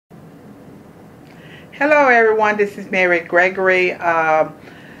Hello everyone, this is Mary Gregory.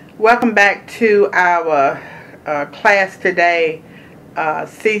 Welcome back to our class today,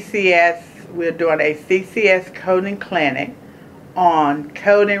 CCS. We're doing a CCS coding clinic on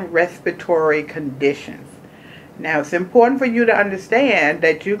coding respiratory conditions. Now it's important for you to understand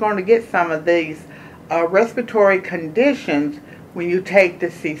that you're going to get some of these respiratory conditions when you take the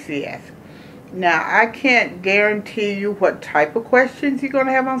CCS. Now I can't guarantee you what type of questions you're going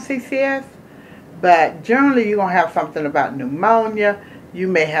to have on CCS. But generally, you're going to have something about pneumonia. You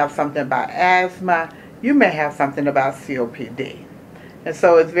may have something about asthma. You may have something about COPD. And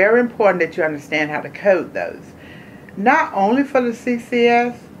so it's very important that you understand how to code those. Not only for the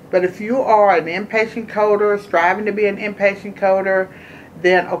CCS, but if you are an inpatient coder, striving to be an inpatient coder,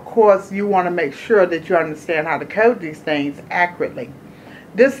 then of course you want to make sure that you understand how to code these things accurately.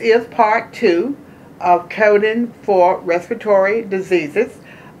 This is part 2 of coding for respiratory diseases.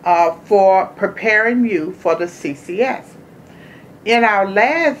 For preparing you for the CCS. In our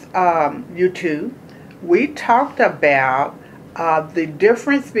last YouTube, we talked about the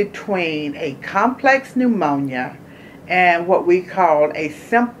difference between a complex pneumonia and what we call a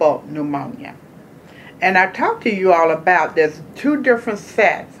simple pneumonia. And I talked to you all about there's two different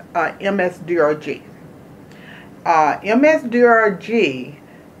sets of MS-DRG. MS-DRG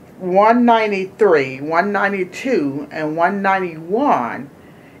 193, 192, and 191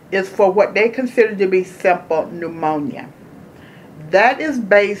 is for what they consider to be simple pneumonia. That is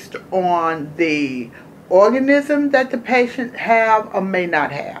based on the organism that the patient have or may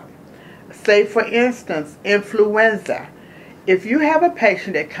not have. Say for instance, influenza. If you have a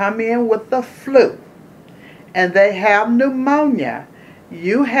patient that come in with the flu and they have pneumonia,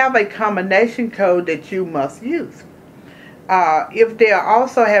 you have a combination code that you must use. If they are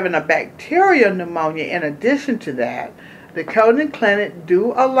also having a bacterial pneumonia in addition to that, the coding clinic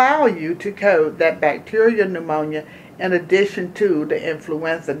do allow you to code that bacterial pneumonia in addition to the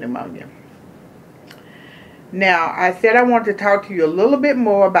influenza pneumonia. Now, I said I want to talk to you a little bit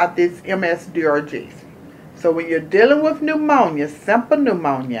more about these MS-DRGs. So when you're dealing with pneumonia, simple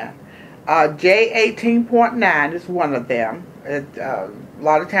pneumonia, J18.9 is one of them. A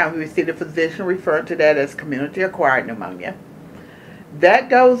lot of times we see the physician refer to that as community-acquired pneumonia. That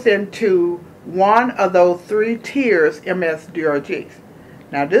goes into one of those 3 tiers MS-DRGs.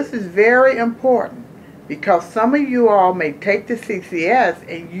 Now this is very important because some of you all may take the CCS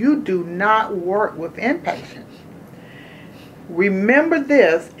and you do not work with inpatients. Remember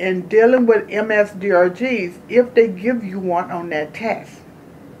this in dealing with MS-DRGs if they give you one on that test.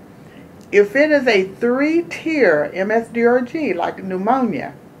 If it is a 3-tier MS-DRG like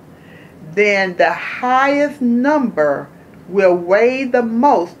pneumonia, then the highest number will weigh the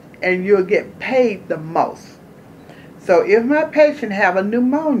most and you'll get paid the most. So if my patient have a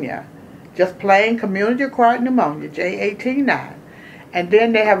pneumonia, just plain community-acquired pneumonia, J18.9, and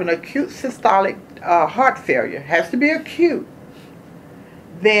then they have an acute systolic heart failure, has to be acute,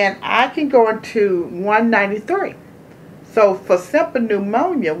 then I can go into 193. So for simple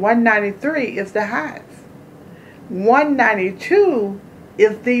pneumonia, 193 is the highest. 192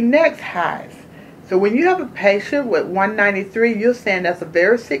 is the next highest. So when you have a patient with 193, you're saying that's a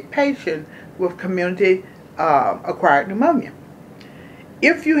very sick patient with community-acquired pneumonia.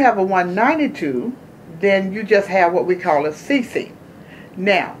 If you have a 192, then you just have what we call a CC.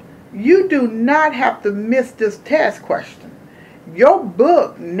 Now, you do not have to miss this test question. Your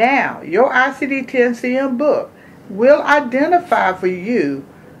book now, your ICD-10-CM book, will identify for you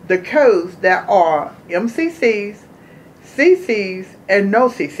the codes that are MCCs, CCs, and no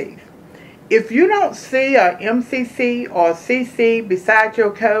CCs. If you don't see a MCC or CC beside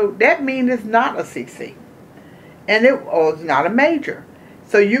your code, that means it's not a CC. And it's not a major.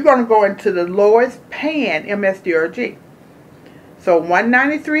 So you're going to go into the lowest paying MS-DRG. So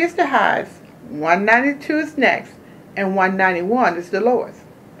 193 is the highest, 192 is next, and 191 is the lowest.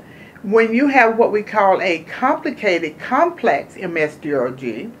 When you have what we call a complicated, complex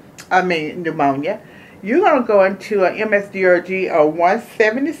MS-DRG, pneumonia, you're going to go into an MS-DRG of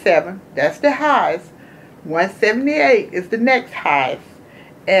 177, that's the highest, 178 is the next highest,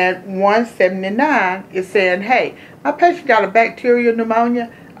 and 179 is saying, hey, my patient got a bacterial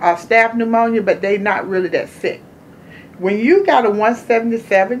pneumonia, staph pneumonia, but they not really that sick. When you got a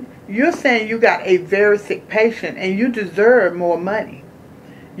 177, you're saying you got a very sick patient and you deserve more money.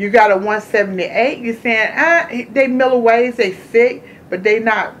 You got a 178, you're saying, they milliways, they sick, but they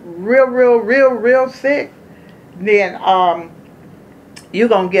not real sick, then you're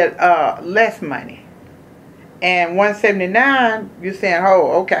going to get less money. And 179, you're saying,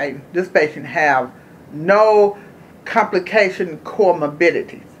 oh, okay, this patient have no complication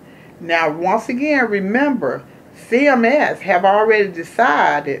comorbidities. Now, once again, remember, CMS have already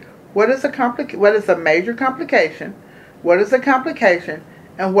decided what is a major complication, what is a complication,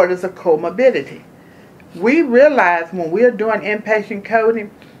 and what is a comorbidity. We realize when we are doing inpatient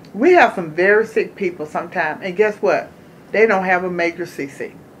coding, we have some very sick people sometimes, and guess what? They don't have a major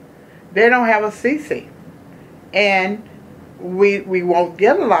CC. They don't have a CC. And we won't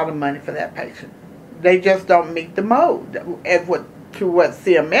get a lot of money for that patient. They just don't meet the mode at what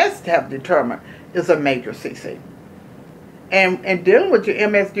CMS have determined is a major CC. And dealing with your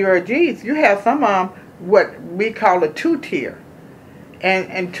MSDRGs, you have some what we call a two-tier.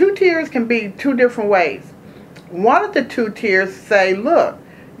 And two tiers can be two different ways. One of the two tiers say, look,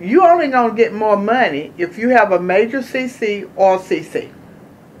 you only going to get more money if you have a major CC or CC.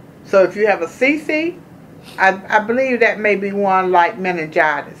 So if you have a CC, I believe that may be one like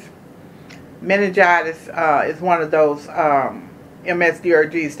meningitis. Meningitis is one of those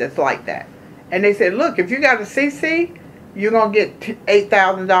MSDRGs that's like that. And they said, look, if you got a CC, you're going to get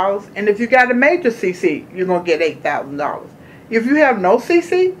 $8,000. And if you got a major CC, you're going to get $8,000. If you have no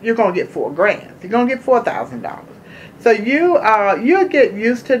CC, you're going to get $4,000. You're going to get $4,000. So you'll get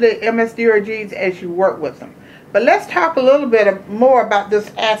used to the MSDRGs as you work with them. But let's talk a little bit more about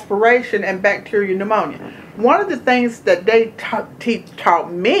this aspiration and bacterial pneumonia. One of the things that they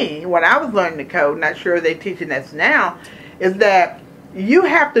taught me when I was learning the code, not sure they're teaching us now, is that you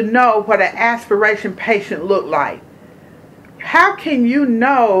have to know what an aspiration patient look like. How can you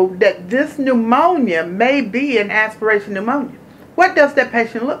know that this pneumonia may be an aspiration pneumonia? What does that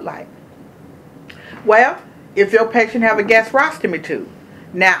patient look like? Well, if your patient have a gastrostomy tube.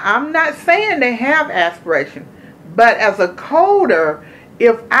 Now, I'm not saying they have aspiration, but as a coder,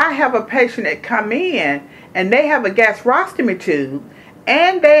 if I have a patient that come in and they have a gastrostomy tube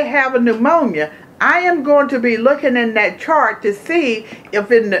and they have a pneumonia, I am going to be looking in that chart to see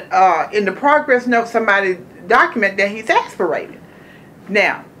if in the progress note somebody document that he's aspirated.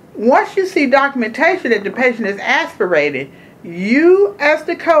 Now, once you see documentation that the patient is aspirated, you as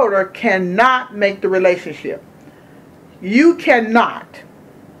the coder cannot make the relationship. You cannot.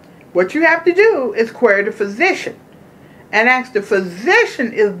 What you have to do is query the physician and ask the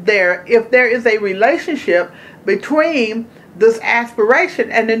physician if there is a relationship between this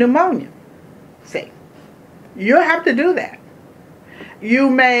aspiration and the pneumonia. See, you have to do that.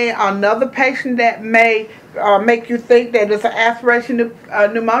 You may, another patient that may make you think that it's an aspiration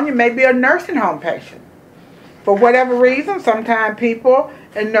pneumonia may be a nursing home patient. For whatever reason, sometimes people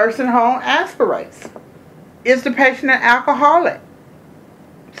in nursing home aspirates. Is the patient an alcoholic?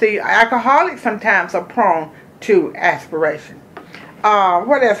 See, alcoholics sometimes are prone to aspiration.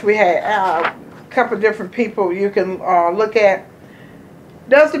 What else we had? A couple different people you can look at.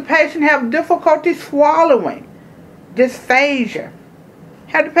 Does the patient have difficulty swallowing? Dysphagia.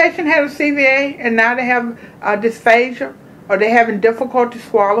 Have the patient had a CVA and now they have dysphagia? Or they having difficulty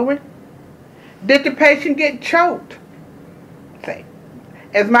swallowing? Did the patient get choked? See,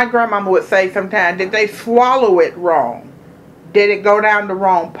 as my grandmama would say sometimes, did they swallow it wrong? Did it go down the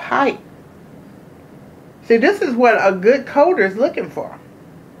wrong pipe? See, this is what a good coder is looking for.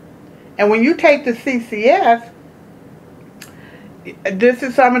 And when you take the CCS, this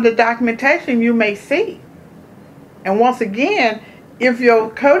is some of the documentation you may see. And once again, if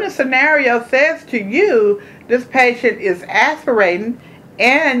your coding scenario says to you, this patient is aspirating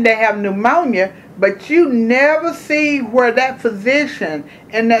and they have pneumonia, but you never see where that physician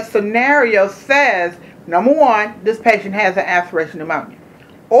in that scenario says, number one, this patient has an aspiration pneumonia.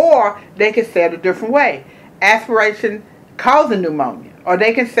 Or they can say it a different way. Aspiration causing pneumonia. Or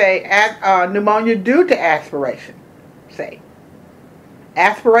they can say pneumonia due to aspiration. Say.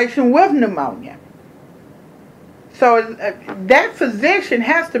 Aspiration with pneumonia. So that physician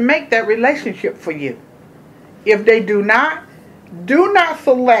has to make that relationship for you. If they do not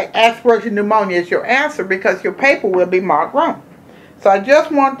select aspiration pneumonia as your answer because your paper will be marked wrong. So I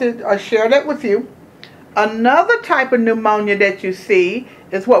just wanted to share that with you. Another type of pneumonia that you see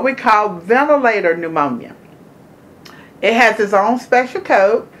is what we call ventilator pneumonia. It has its own special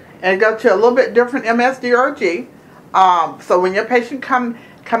code and it goes to a little bit different MSDRG. So when your patient come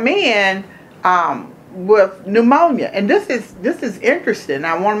in with pneumonia, and this is interesting.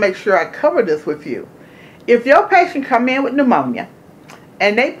 I want to make sure I cover this with you. If your patient come in with pneumonia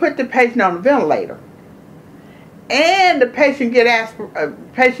and they put the patient on a ventilator and the patient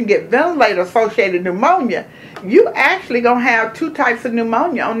get ventilator associated pneumonia, you actually going to have two types of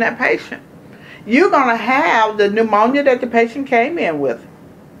pneumonia on that patient. You're going to have the pneumonia that the patient came in with,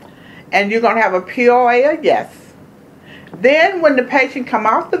 and you're going to have a POA or yes. Then when the patient come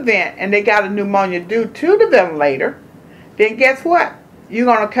off the vent and they got a pneumonia due to the ventilator, then guess what? you're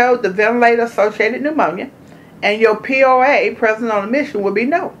going to code the ventilator-associated pneumonia, and your POA, present on admission, will be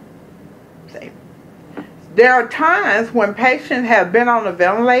no. See? There are times when patients have been on a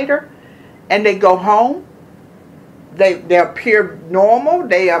ventilator and they go home, they appear normal,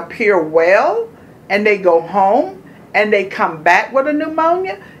 they appear well, and they go home and they come back with a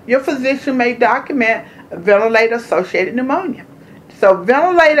pneumonia. Your physician may document ventilator-associated pneumonia. So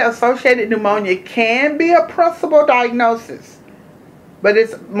ventilator-associated pneumonia can be a principal diagnosis, but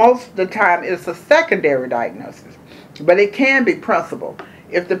it's most of the time it's a secondary diagnosis. But it can be principal.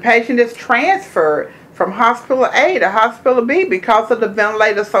 If the patient is transferred from hospital A to hospital B because of the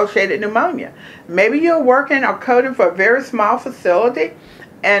ventilator-associated pneumonia, maybe you're working or coding for a very small facility,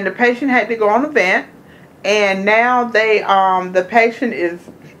 and the patient had to go on a vent, and now the patient is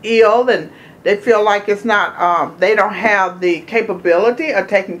ill and they feel like it's not, they don't have the capability of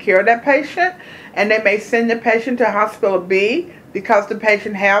taking care of that patient, and they may send the patient to hospital B because the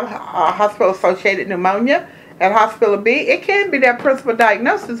patient have hospital-associated pneumonia at hospital B. It can be their principal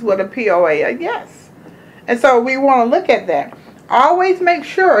diagnosis with a POA, yes. And so we want to look at that. Always make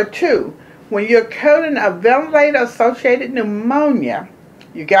sure, too, when you're coding a ventilator-associated pneumonia,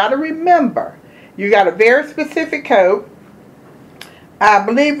 you got to remember, you got a very specific code. I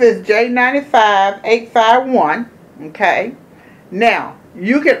believe it's J95851, okay? Now,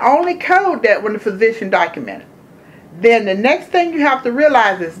 you can only code that when the physician documented. Then the next thing you have to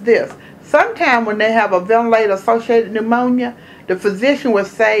realize is this. Sometimes when they have a ventilator-associated pneumonia, the physician will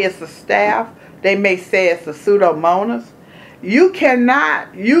say it's the staph. They may say it's the Pseudomonas. You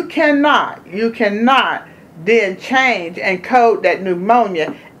cannot then change and code that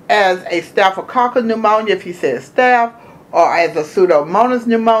pneumonia as a Staphylococcus pneumonia if he says staph, or as a Pseudomonas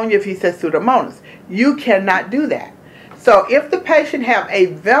pneumonia if he says Pseudomonas. You cannot do that. So if the patient have a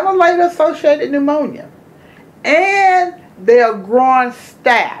ventilator-associated pneumonia and they're growing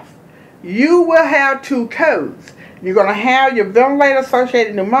staph, you will have two codes. You're going to have your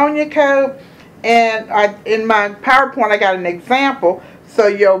ventilator-associated pneumonia code, and in my PowerPoint I got an example. So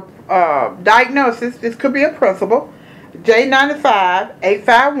your diagnosis, this could be a principal,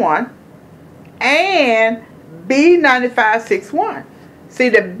 J95851 and B9561. See,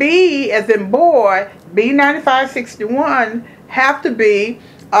 the B as in boy, B9561 have to be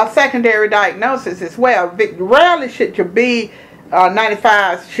a secondary diagnosis as well. Rarely should your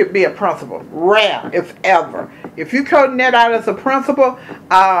B95 should be a principal. Rare, if ever. If you're coding that out as a principal,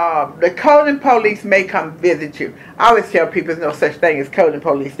 the coding police may come visit you. I always tell people there's no such thing as coding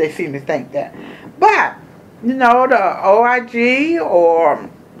police. They seem to think that. But, you know, the OIG or,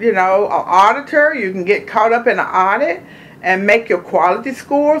 you know, an auditor, you can get caught up in an audit and make your quality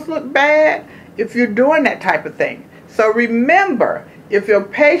scores look bad if you're doing that type of thing. So remember, if your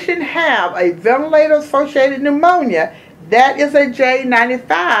patient have a ventilator-associated pneumonia, that is a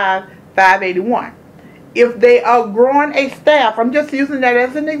J95581. If they are growing a staph, I'm just using that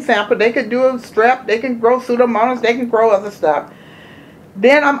as an example. They could do a strep, they can grow Pseudomonas, they can grow other stuff.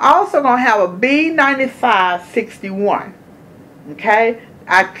 Then I'm also going to have a B9561. Okay?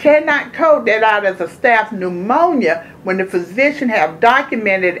 I cannot code that out as a staph pneumonia when the physician have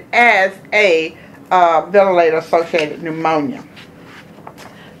documented as a ventilator-associated pneumonia.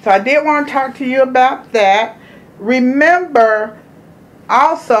 So I did want to talk to you about that. Remember,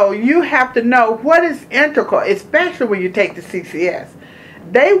 also, you have to know what is integral, especially when you take the CCS.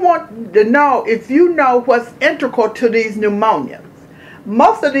 They want to know if you know what's integral to these pneumonias.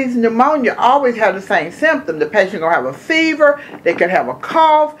 Most of these pneumonia always have the same symptom. The patient going to have a fever, they can have a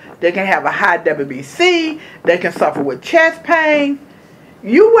cough, they can have a high WBC, they can suffer with chest pain.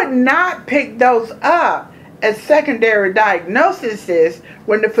 You would not pick those up as secondary diagnoses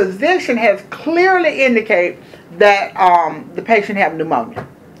when the physician has clearly indicated that the patient have pneumonia,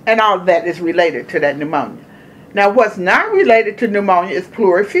 and all of that is related to that pneumonia. Now, what's not related to pneumonia is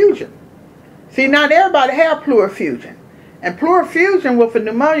pleural effusion. See, not everybody have pleural effusion, and pleural effusion with a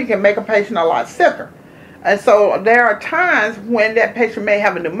pneumonia can make a patient a lot sicker. And so there are times when that patient may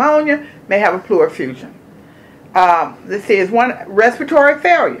have a pneumonia, may have a pleural effusion. Let's see, is one respiratory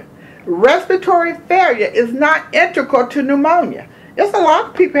failure. Respiratory failure is not integral to pneumonia. There's a lot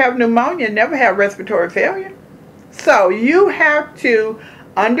of people have pneumonia and never have respiratory failure. So you have to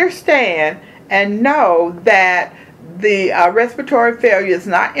understand and know that the respiratory failure is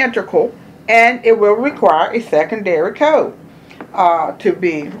not integral, and it will require a secondary code to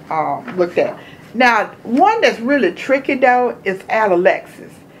be looked at. Now, one that's really tricky though is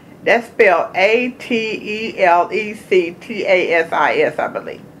atelectasis. That's spelled A-T-E-L-E-C-T-A-S-I-S, I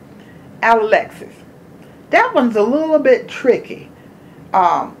believe. Atelectasis. That one's a little bit tricky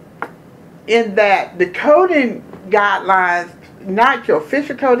in that the coding guidelines not your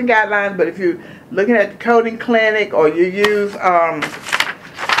official coding guidelines, but if you're looking at the coding clinic or you use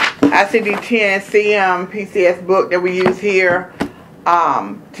ICD-10 CM PCS book that we use here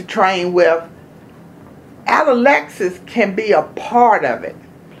to train with, atelectasis can be a part of it.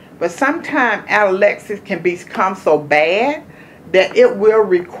 But sometimes atelectasis can become so bad that it will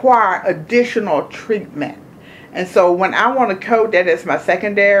require additional treatment. And so when I want to code that as my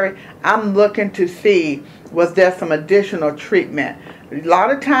secondary, I'm looking to see, was there some additional treatment? A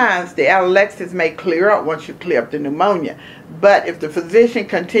lot of times the atelectasis may clear up once you clear up the pneumonia. But if the physician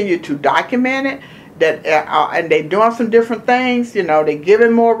continue to document it, that and they're doing some different things, you know, they're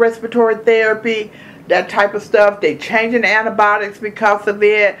giving more respiratory therapy, that type of stuff, they're changing antibiotics because of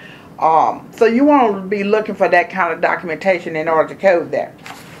it. So you want to be looking for that kind of documentation in order to code that.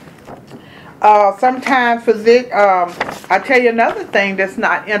 Sometimes I tell you another thing that's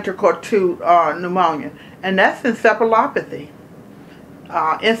not integral to pneumonia, and that's encephalopathy.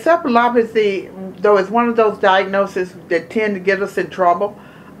 Encephalopathy, though, is one of those diagnoses that tend to get us in trouble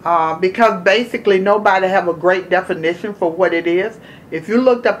because basically nobody have a great definition for what it is. If you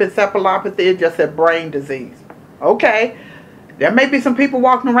looked up encephalopathy, it just said brain disease. Okay, there may be some people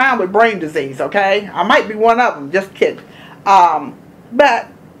walking around with brain disease, okay? I might be one of them, just kidding. But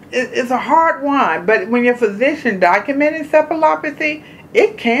it's a hard one. But when your physician documents encephalopathy,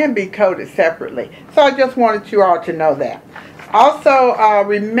 it can be coded separately. So I just wanted you all to know that. Also,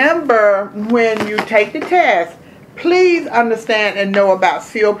 remember when you take the test, please understand and know about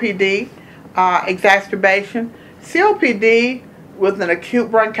COPD exacerbation. COPD with an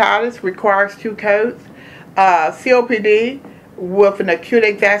acute bronchitis requires 2 codes. COPD with an acute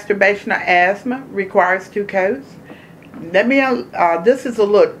exacerbation of asthma requires 2 codes. This is a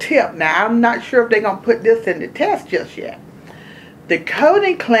little tip. Now, I'm not sure if they're going to put this in the test just yet. The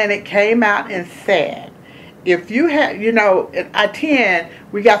coding clinic came out and said, if you have, you know, at I-10,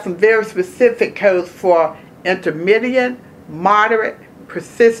 we got some very specific codes for intermediate, moderate,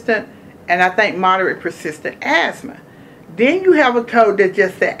 persistent, and I think moderate persistent asthma. Then you have a code that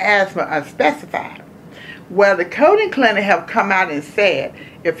just said asthma unspecified. Well, the coding clinic have come out and said,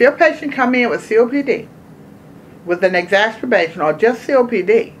 if your patient come in with COPD, with an exacerbation or just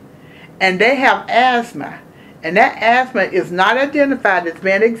COPD, and they have asthma, and that asthma is not identified as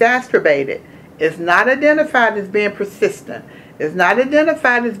being exacerbated, is not identified as being persistent, is not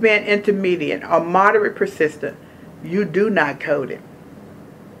identified as being intermediate or moderate persistent, you do not code it.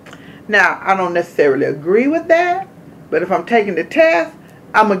 Now, I don't necessarily agree with that, but if I'm taking the test,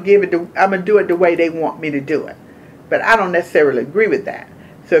 I'm gonna do it the way they want me to do it. But I don't necessarily agree with that.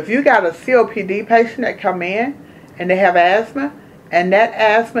 So if you got a COPD patient that come in and they have asthma, and that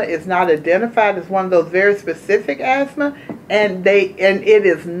asthma is not identified as one of those very specific asthma, and it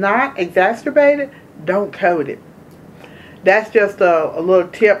is not exacerbated, don't code it. That's just a little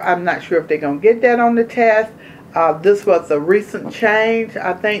tip. I'm not sure if they're going to get that on the test. This was a recent change,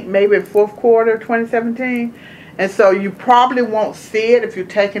 I think maybe in 4th quarter 2017. And so you probably won't see it if you're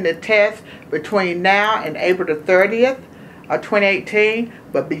taking the test between now and April the 30th of 2018.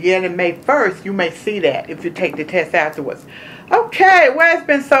 But beginning May 1st, you may see that if you take the test afterwards. Okay, well, it's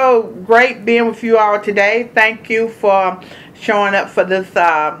been so great being with you all today. Thank you for showing up for this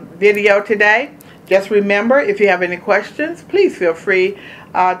video today. Just remember, if you have any questions, please feel free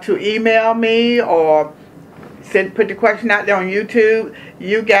to email me or put the question out there on YouTube.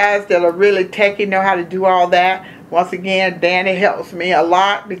 You guys that are really techie know how to do all that. Once again, Danny helps me a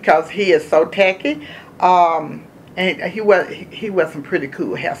lot because he is so techie. And he was some pretty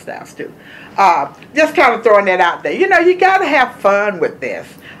cool hairstyles too. Just kind of throwing that out there. You know, you got to have fun with this.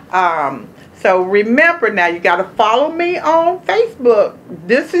 So remember now, you got to follow me on Facebook.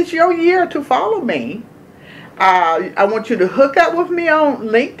 This is your year to follow me. I want you to hook up with me on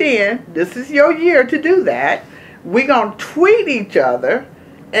LinkedIn. This is your year to do that. We're going to tweet each other.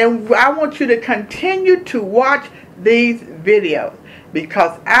 And I want you to continue to watch these videos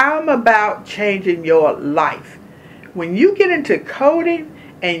because I'm about changing your life. When you get into coding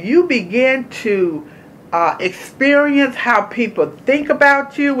and you begin to experience how people think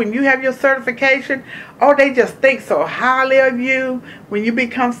about you when you have your certification, oh, they just think so highly of you when you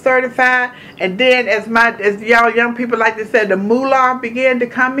become certified. And then as y'all young people like to say, the moolah begin to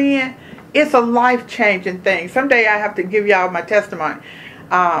come in. It's a life-changing thing. Someday I have to give y'all my testimony.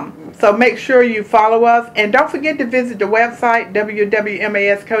 So make sure you follow us. And don't forget to visit the website,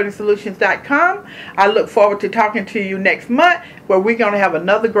 www.mascodingsolutions.com. I look forward to talking to you next month where we're going to have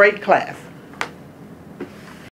another great class.